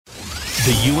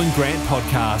The Ewan Grant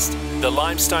Podcast, the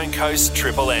Limestone Coast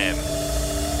Triple M.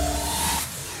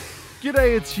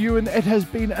 G'day, it's Ewan. It has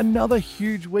been another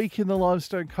huge week in the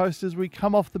Limestone Coast as we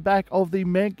come off the back of the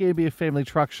Mount Gambier Family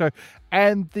Truck Show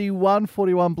and the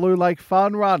 141 Blue Lake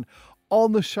Fun Run.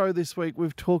 On the show this week,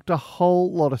 we've talked a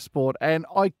whole lot of sport, and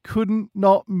I couldn't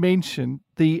not mention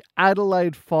the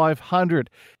Adelaide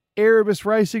 500. Erebus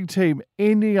Racing Team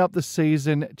ending up the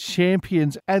season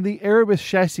champions, and the Erebus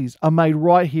chassis are made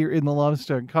right here in the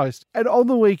Limestone Coast. And on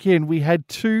the weekend, we had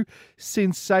two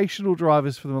sensational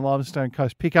drivers from the Limestone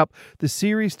Coast pick up the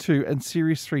Series 2 and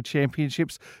Series 3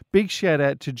 championships. Big shout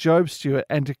out to Job Stewart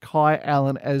and to Kai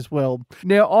Allen as well.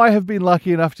 Now, I have been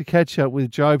lucky enough to catch up with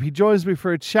Job. He joins me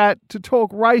for a chat to talk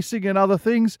racing and other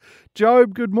things.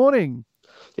 Job, good morning.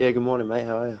 Yeah, good morning, mate.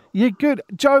 How are you? Yeah, good.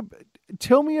 Job,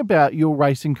 tell me about your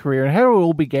racing career and how it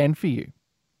all began for you.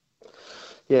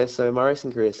 Yeah, so my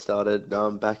racing career started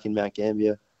back in Mount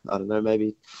Gambier, I don't know,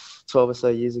 maybe 12 or so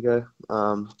years ago.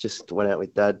 Just went out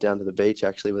with Dad down to the beach,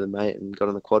 actually, with a mate and got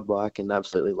on the quad bike and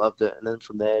absolutely loved it. And then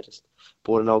from there, just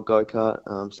bought an old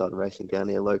go-kart, started racing down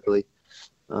here locally.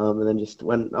 And then just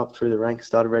went up through the ranks,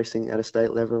 started racing at a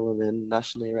state level and then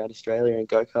nationally around Australia in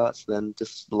go-karts. Then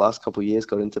just the last couple of years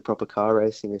got into proper car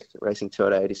racing, racing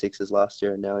Toyota 86s last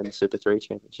year and now in the Super 3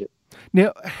 Championship.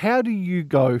 Now, how do you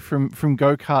go from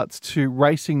go-karts to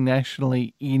racing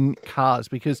nationally in cars?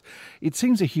 Because it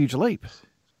seems a huge leap.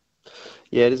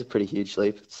 Yeah, it is a pretty huge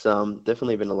leap. It's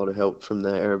definitely been a lot of help from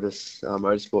the Erebus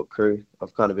Motorsport crew.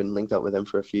 I've kind of been linked up with them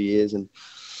for a few years and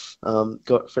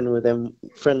got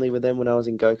friendly with them when I was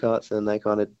in go-karts, and they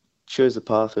kind of chose the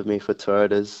path with me for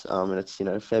Toyotas, and it's,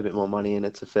 a fair bit more money and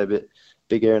it's a fair bit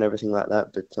bigger and everything like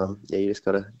that, but yeah, you just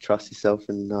got to trust yourself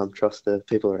and trust the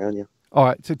people around you. All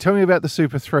right, so tell me about the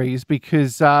Super 3s,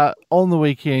 because on the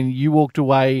weekend you walked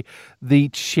away the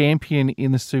champion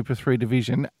in the Super 3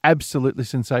 division. Absolutely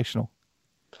sensational.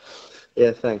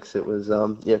 Yeah, thanks. It was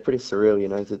pretty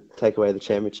surreal, to take away the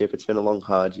championship. It's been a long,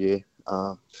 hard year.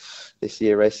 This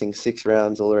year, racing 6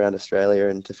 rounds all around Australia,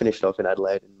 and to finish it off in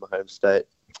Adelaide, in my home state,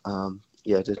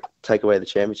 to take away the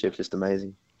championship is just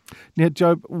amazing. Now,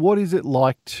 Job, what is it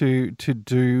like to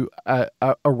do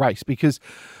a race? Because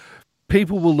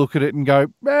people will look at it and go,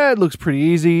 it looks pretty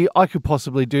easy, I could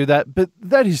possibly do that, but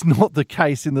that is not the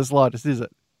case in the slightest, is it?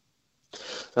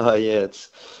 Yeah, it's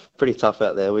pretty tough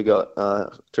out there. We got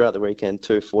throughout the weekend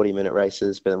 2 40-minute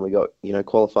races, but then we got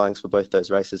qualifying for both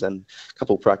those races and a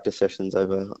couple of practice sessions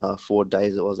over 4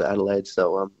 days it was at Adelaide.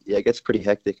 So it gets pretty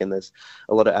hectic and there's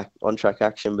a lot of on-track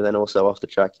action, but then also off the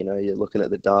track, you're looking at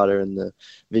the data and the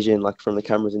vision like from the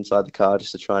cameras inside the car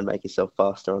just to try and make yourself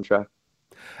faster on track.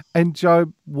 And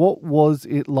Joe, what was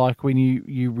it like when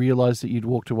you realised that you'd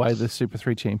walked away the Super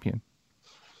 3 champion?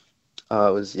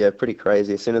 It was, pretty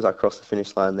crazy. As soon as I crossed the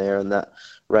finish line there and that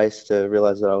race to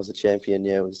realise that I was a champion,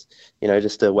 it was,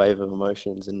 just a wave of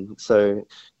emotions. And so,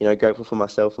 grateful for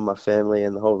myself and my family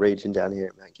and the whole region down here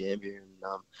at Mount Gambier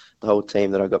and the whole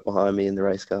team that I got behind me in the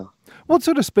race car. What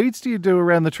sort of speeds do you do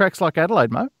around the tracks like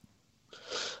Adelaide, mate?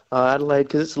 Adelaide,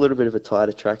 because it's a little bit of a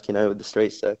tighter track, with the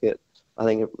street circuit. I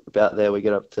think about there we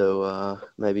get up to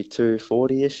maybe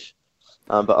 240-ish.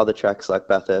 But other tracks like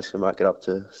Bathurst, we might get up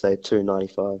to, say,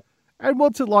 295. And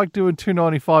what's it like doing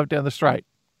 295 down the straight?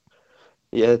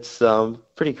 Yeah, it's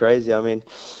pretty crazy. I mean,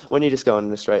 when you're just going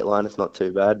in a straight line, it's not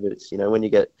too bad. But it's, when you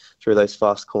get through those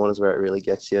fast corners where it really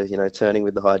gets you, turning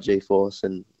with the high G-force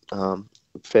and a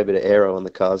fair bit of aero on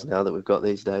the cars now that we've got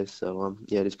these days. So,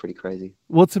 it is pretty crazy.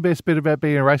 What's the best bit about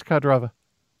being a race car driver?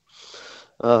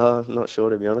 Not sure,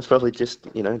 to be honest. Probably just,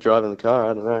 driving the car.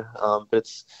 I don't know. But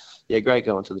it's, great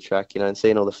going to the track, and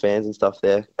seeing all the fans and stuff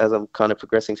there. As I'm kind of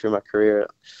progressing through my career,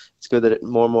 it's good that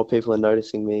more and more people are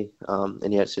noticing me.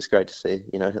 And it's just great to see,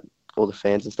 all the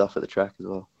fans and stuff at the track as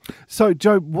well. So,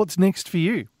 Joe, what's next for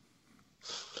you?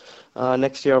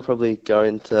 Next year I'll probably go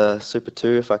into Super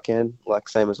 2 if I can, like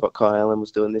same as what Kai Allen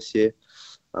was doing this year.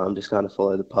 Just kind of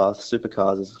follow the path.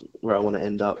 Supercars is where I want to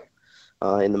end up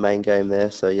in the main game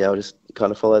there. So, I'll just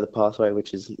kind of follow the pathway,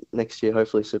 which is next year,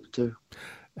 hopefully Super 2.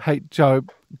 Hey, Joe,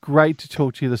 great to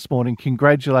talk to you this morning.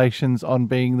 Congratulations on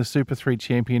being the Super 3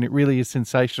 champion. It really is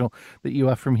sensational that you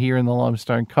are from here in the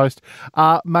Limestone Coast.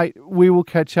 Mate, we will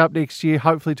catch up next year,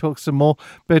 hopefully talk some more.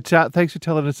 But thanks for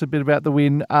telling us a bit about the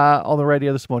win on the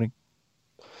radio this morning.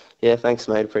 Yeah, thanks,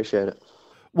 mate. Appreciate it.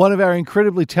 One of our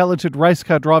incredibly talented race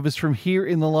car drivers from here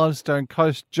in the Limestone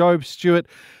Coast, Job Stewart,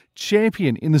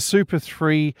 champion in the Super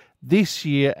 3 this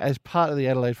year as part of the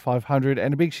Adelaide 500,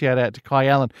 and a big shout out to Kai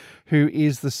Allen, who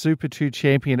is the Super 2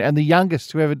 champion and the youngest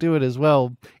to ever do it as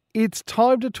well It's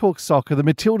time to talk soccer. The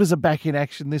Matildas are back in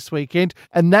action this weekend,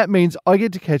 and that means I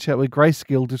get to catch up with Grace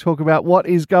Gill to talk about what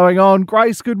is going on.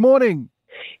 Grace, good morning.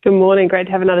 Good morning. Great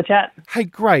to have another chat. Hey,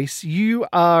 Grace, you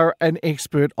are an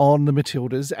expert on the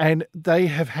Matildas, and they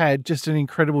have had just an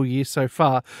incredible year so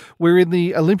far. We're in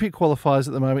the Olympic qualifiers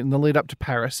at the moment in the lead up to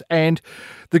Paris, and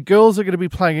the girls are going to be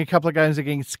playing a couple of games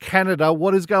against Canada.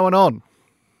 What is going on?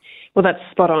 Well, that's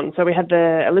spot on. So we had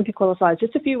the Olympic qualifiers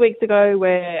just a few weeks ago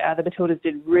where the Matildas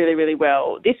did really, really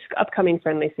well. This upcoming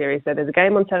friendly series, so there's a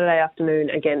game on Saturday afternoon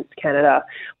against Canada,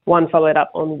 one followed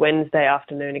up on Wednesday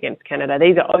afternoon against Canada.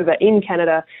 These are over in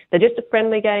Canada. They're just a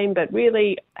friendly game, but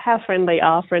really, how friendly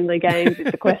are friendly games is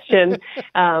the question.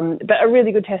 But a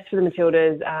really good test for the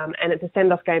Matildas, and it's a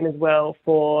send-off game as well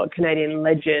for Canadian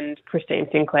legend Christine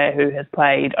Sinclair, who has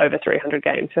played over 300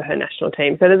 games for her national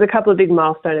team. So there's a couple of big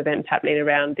milestone events happening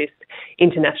around this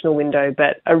international window,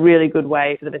 but a really good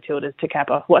way for the Matildas to cap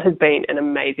off what has been an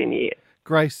amazing year.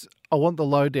 Grace, I want the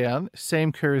lowdown.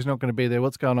 Sam Kerr is not going to be there.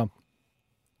 What's going on?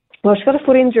 Well, she's got a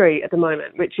foot injury at the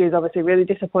moment, which is obviously really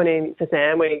disappointing for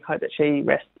Sam. We hope that she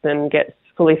rests and gets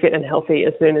fully fit and healthy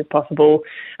as soon as possible.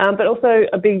 But also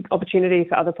a big opportunity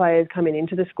for other players coming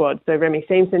into the squad. So Remy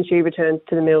Simpson, she returns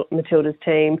to the Matildas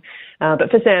team. But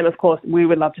for Sam, of course, we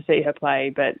would love to see her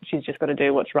play, but she's just got to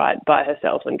do what's right by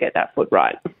herself and get that foot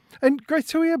right. And Grace,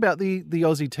 tell me about the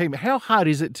Aussie team. How hard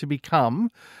is it to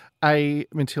become a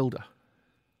Matilda?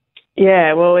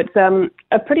 Yeah, well, it's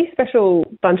a pretty special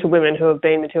bunch of women who have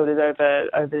been Matildas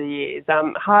over the years.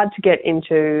 Hard to get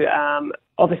into,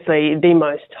 obviously, the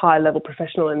most high-level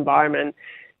professional environment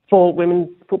for women's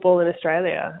football in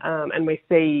Australia. And we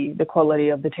see the quality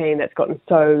of the team that's gotten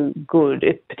so good,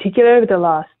 particularly over the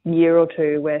last year or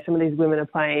two, where some of these women are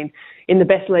playing in the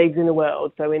best leagues in the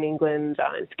world. So in England,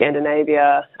 in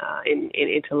Scandinavia, in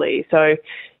Italy. So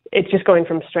it's just going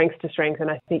from strength to strength,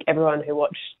 and I think everyone who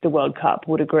watched the World Cup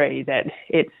would agree that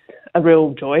it's a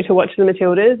real joy to watch the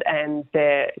Matildas, and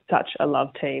they're such a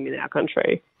loved team in our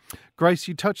country. Grace,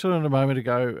 you touched on it a moment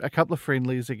ago, a couple of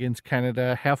friendlies against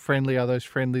Canada. How friendly are those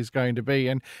friendlies going to be,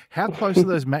 and how close are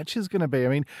those matches going to be? I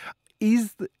mean,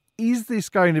 is this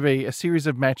going to be a series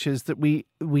of matches that we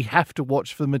have to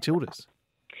watch for the Matildas?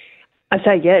 I'd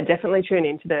say, yeah, definitely tune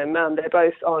into them. They're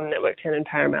both on Network 10 and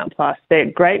Paramount Plus. They're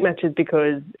great matches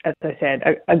because, as I said,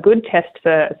 a good test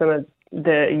for some of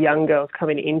the young girls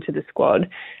coming into the squad.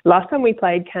 Last time we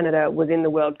played Canada was in the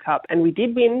World Cup, and we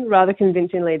did win rather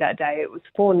convincingly that day. It was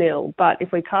 4-0. But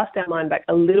if we cast our mind back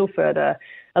a little further,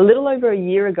 a little over a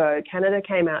year ago, Canada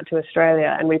came out to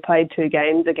Australia and we played 2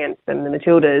 games against them, the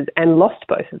Matildas, and lost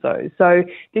both of those. So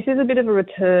this is a bit of a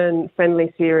return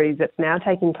friendly series that's now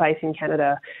taking place in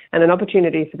Canada, and an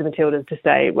opportunity for the Matildas to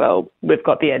say, well, we've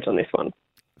got the edge on this one.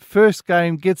 First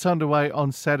game gets underway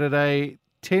on Saturday,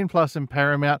 10 plus in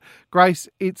Paramount. Grace,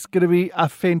 it's going to be a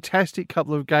fantastic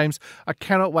couple of games. I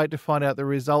cannot wait to find out the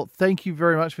result. Thank you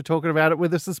very much for talking about it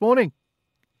with us this morning.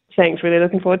 Thanks, really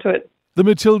looking forward to it. The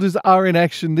Matildas are in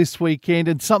action this weekend,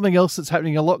 and something else that's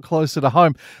happening a lot closer to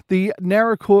home. The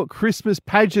Narra Court Christmas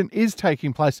pageant is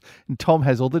taking place, and Tom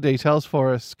has all the details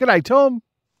for us. G'day, Tom.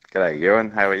 G'day,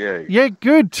 Ewan. How are you? Yeah,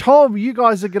 good. Tom, you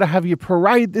guys are going to have your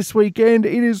parade this weekend.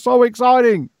 It is so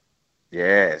exciting.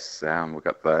 Yes, we've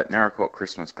got the Narra Court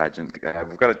Christmas pageant.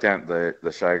 We've got it down at the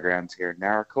showgrounds here in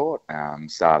Narra Court.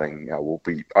 Starting, we'll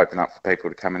be open up for people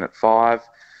to come in at 5.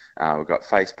 We've got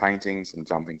face paintings and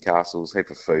jumping castles, heap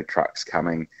of food trucks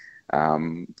coming,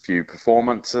 few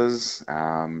performances,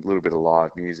 a little bit of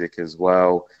live music as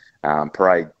well.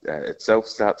 Parade itself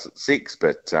starts at 6,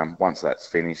 but once that's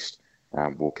finished,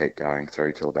 we'll keep going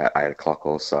through till about 8 o'clock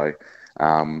or so,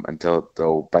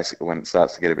 until basically when it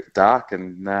starts to get a bit dark,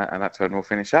 and that's when we'll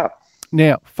finish up.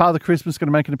 Now, Father Christmas going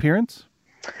to make an appearance?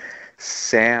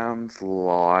 Sounds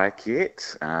like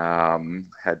it.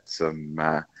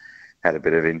 Had a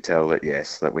bit of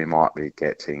intel that we might be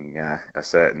getting a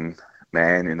certain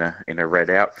man in a red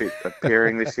outfit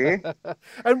appearing this year.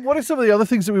 And what are some of the other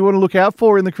things that we want to look out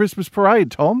for in the Christmas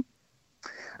parade, Tom?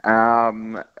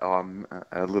 I'm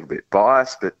a little bit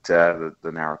biased, but the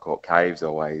Narra Court Caves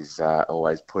always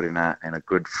put in a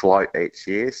good float each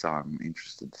year, so I'm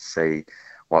interested to see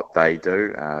what they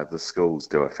do. The schools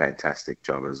do a fantastic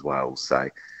job as well, so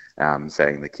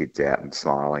seeing the kids out and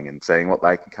smiling and seeing what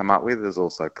they can come up with is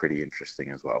also pretty interesting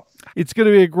as well. It's going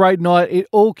to be a great night. It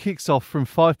all kicks off from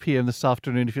 5 p.m. this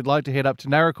afternoon. If you'd like to head up to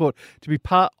Narra Court to be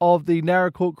part of the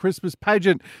Narra Court Christmas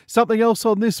pageant. Something else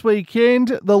on this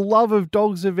weekend, the Love of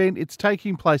Dogs event. It's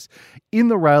taking place in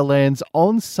the Raillands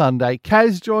on Sunday.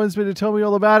 Kaz joins me to tell me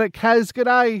all about it. Kaz,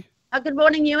 g'day. Good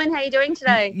morning, Ewan. How are you doing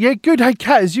today? Yeah, good. Hey,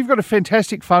 Kaz, you've got a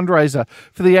fantastic fundraiser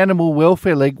for the Animal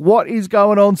Welfare League. What is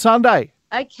going on Sunday?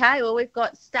 Okay, well, we've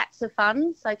got stacks of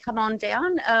fun, so come on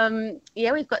down.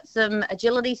 We've got some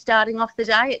agility starting off the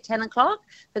day at 10 o'clock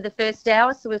for the first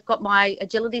hour. So we've got my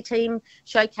agility team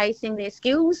showcasing their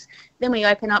skills. Then we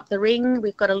open up the ring.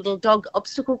 We've got a little dog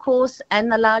obstacle course and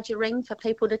the larger ring for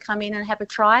people to come in and have a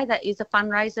try. That is a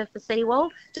fundraiser for Seawall,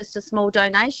 just a small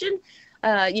donation.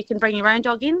 You can bring your own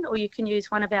dog in, or you can use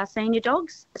one of our senior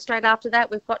dogs. Straight after that,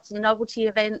 we've got some novelty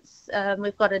events.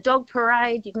 We've got a dog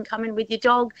parade. You can come in with your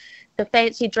dog. The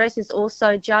fancy dress is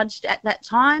also judged at that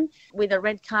time with a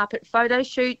red carpet photo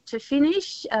shoot to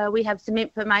finish. We have some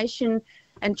information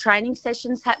and training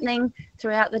sessions happening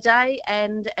throughout the day,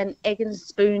 and an egg and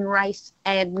spoon race,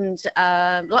 and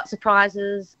lots of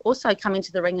prizes. Also come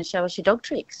into the ring and show us your dog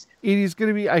tricks. It is going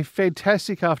to be a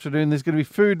fantastic afternoon. There's going to be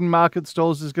food and market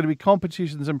stalls. There's going to be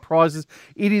competitions and prizes.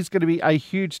 It is going to be a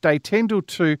huge day, 10 till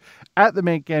 2 at the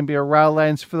Mount Gambier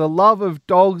Raillands. For the love of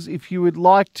dogs, if you would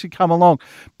like to come along,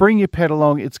 bring your pet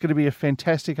along. It's going to be a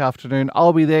fantastic afternoon.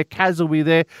 I'll be there. Kaz will be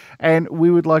there. And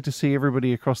we would like to see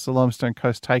everybody across the Limestone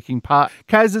Coast taking part.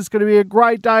 Kaz, it's going to be a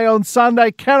great day on Sunday.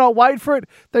 Cannot wait for it.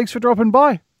 Thanks for dropping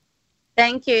by.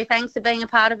 Thank you. Thanks for being a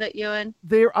part of it, Ewan.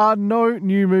 There are no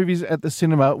new movies at the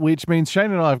cinema, which means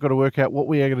Shane and I have got to work out what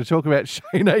we are going to talk about.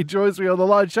 Shane joins me on the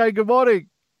line. Shane, good morning.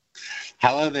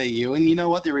 Hello there, Ewan. You know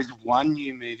what? There is one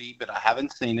new movie, but I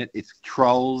haven't seen it. It's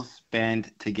Trolls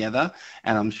Band Together,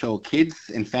 and I'm sure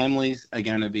kids and families are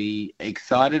going to be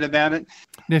excited about it.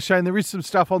 Now, Shane, there is some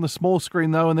stuff on the small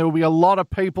screen, though, and there will be a lot of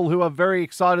people who are very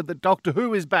excited that Doctor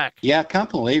Who is back. Yeah, I can't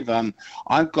believe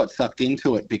I've got sucked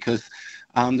into it because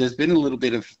there's been a little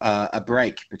bit of a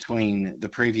break between the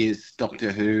previous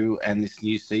Doctor Who and this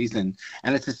new season,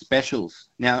 and it's a specials.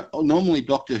 Now, normally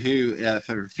Doctor Who,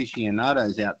 for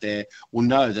aficionados out there, will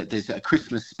know that there's a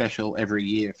Christmas special every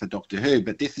year for Doctor Who,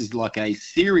 but this is like a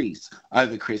series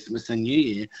over Christmas and New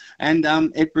Year, and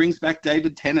it brings back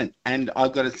David Tennant. And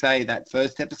I've got to say, that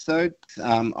first episode,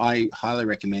 I highly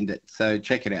recommend it, so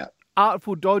check it out.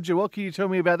 Artful Dodger, what can you tell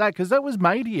me about that? Because that was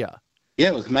made here. Yeah,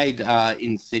 it was made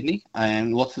in Sydney,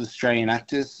 and lots of Australian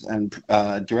actors and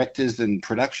directors and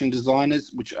production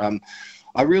designers, which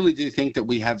I really do think that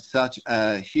we have such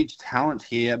a huge talent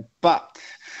here. But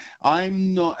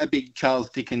I'm not a big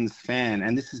Charles Dickens fan,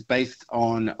 and this is based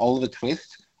on Oliver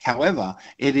Twist. However,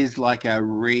 it is like a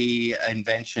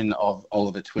reinvention of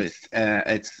Oliver Twist.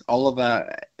 It's Oliver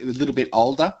a little bit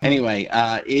older. Anyway,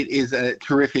 it is a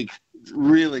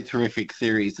really terrific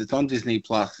series. It's on Disney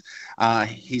Plus.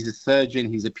 He's a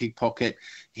surgeon, he's a pickpocket,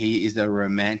 he is a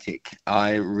romantic.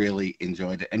 I really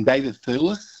enjoyed it. And David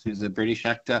Thewlis, who's a British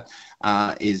actor,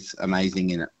 is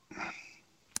amazing in it.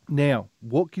 Now,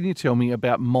 what can you tell me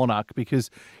about Monarch? Because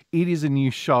it is a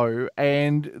new show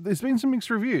and there's been some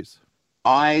mixed reviews.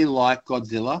 I like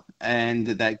Godzilla and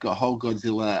that whole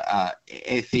Godzilla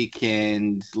ethic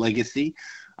and legacy.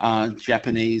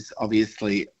 Japanese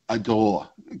obviously adore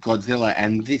Godzilla,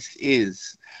 and this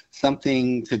is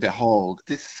something to behold.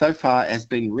 This so far has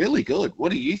been really good.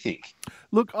 What do you think?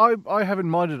 Look, I haven't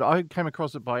minded. I came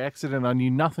across it by accident. I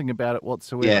knew nothing about it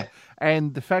whatsoever. Yeah.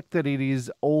 And the fact that it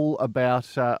is all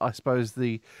about, I suppose,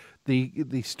 the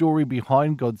story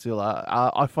behind Godzilla,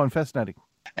 I find fascinating.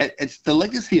 It's the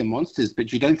legacy of monsters,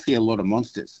 but you don't see a lot of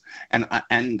monsters.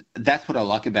 And that's what I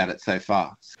like about it so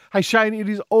far. Hey, Shane, it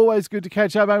is always good to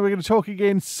catch up, mate. We're going to talk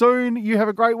again soon. You have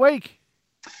a great week.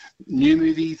 New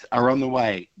movies are on the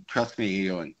way. Trust me,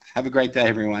 Ewan. Have a great day,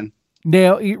 everyone.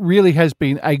 Now, it really has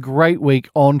been a great week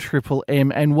on Triple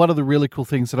M, and one of the really cool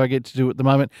things that I get to do at the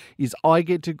moment is I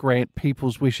get to grant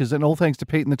people's wishes, and all thanks to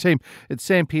Pete and the team at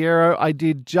San Piero, I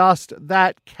did just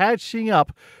that, catching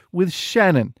up with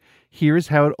Shannon. Here is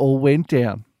how it all went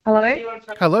down. Hello?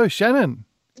 Hello, Shannon.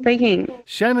 Speaking.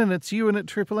 Shannon, it's Ewan at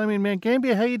Triple M in Mount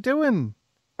Gambier. How you doing?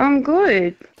 I'm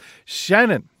good.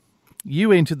 Shannon,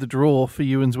 you entered the draw for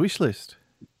Ewan's wish list.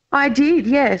 I did,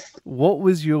 yes. What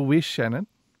was your wish, Shannon?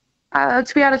 To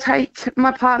be able to take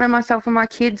my partner, myself and my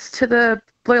kids to the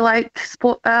Blue Lake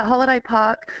holiday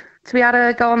park, to be able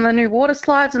to go on the new water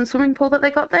slides and swimming pool that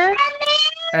they got there.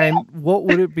 And what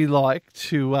would it be like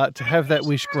to have that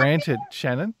wish granted,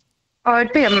 Shannon? Oh,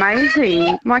 it'd be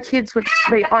amazing. My kids would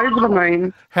be over the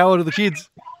moon. How old are the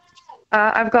kids?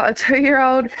 I've got a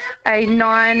 2-year-old, a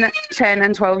 9, 10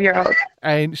 and 12-year-old.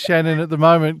 And Shannon, at the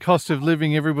moment, cost of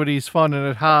living, everybody's finding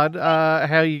it hard. How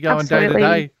are you going Absolutely.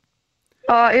 day to day?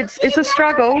 Oh, it's a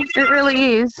struggle. It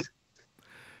really is.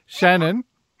 Shannon,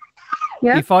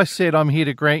 yeah? If I said I'm here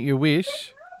to grant your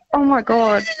wish... Oh, my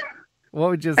God.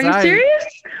 What would you say? Are you serious?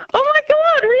 Oh, my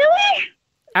God, really?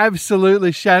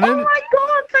 Absolutely, Shannon. Oh, my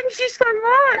God, thank you so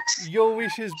much. Your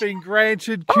wish has been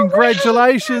granted.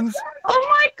 Congratulations. Oh,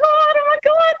 my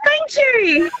God, thank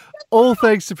you. All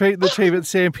thanks to Pete and the team at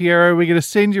San Piero. We're going to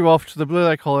send you off to the Blue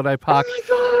Lake Holiday Park. Oh my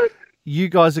God. You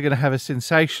guys are going to have a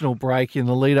sensational break in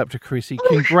the lead up to Chrissy.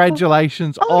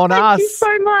 Congratulations on thank us. you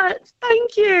so much.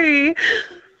 Thank you.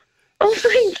 Oh,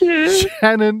 thank you.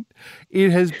 Shannon,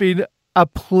 it has been a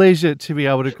pleasure to be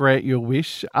able to grant your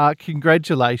wish.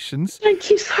 Congratulations. Thank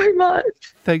you so much.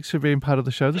 Thanks for being part of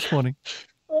the show this morning.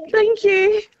 Thank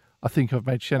you. I think I've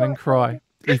made Shannon cry.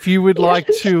 If you would like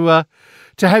to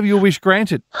have your wish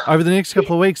granted over the next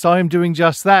couple of weeks, I am doing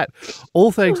just that.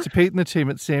 All thanks to Pete and the team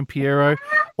at San Piero.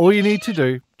 All you need to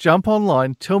do, jump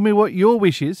online, tell me what your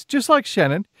wish is, just like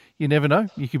Shannon. You never know.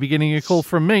 You could be getting a call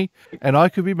from me, and I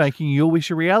could be making your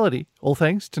wish a reality. All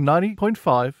thanks to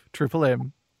 90.5 Triple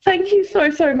M. Thank you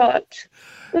so, so much.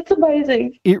 That's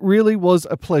amazing. It really was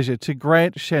a pleasure to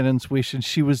grant Shannon's wish, and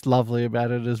she was lovely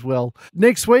about it as well.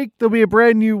 Next week, there'll be a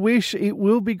brand new wish. It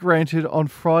will be granted on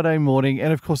Friday morning.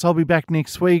 And of course, I'll be back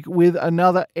next week with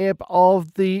another ep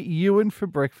of the Ewan for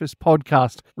Breakfast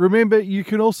podcast. Remember, you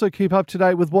can also keep up to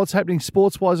date with what's happening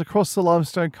sports-wise across the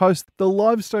Limestone Coast. The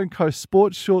Limestone Coast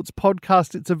Sports Shorts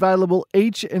podcast, it's available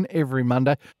each and every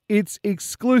Monday. It's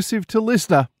exclusive to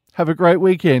listener. Have a great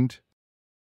weekend.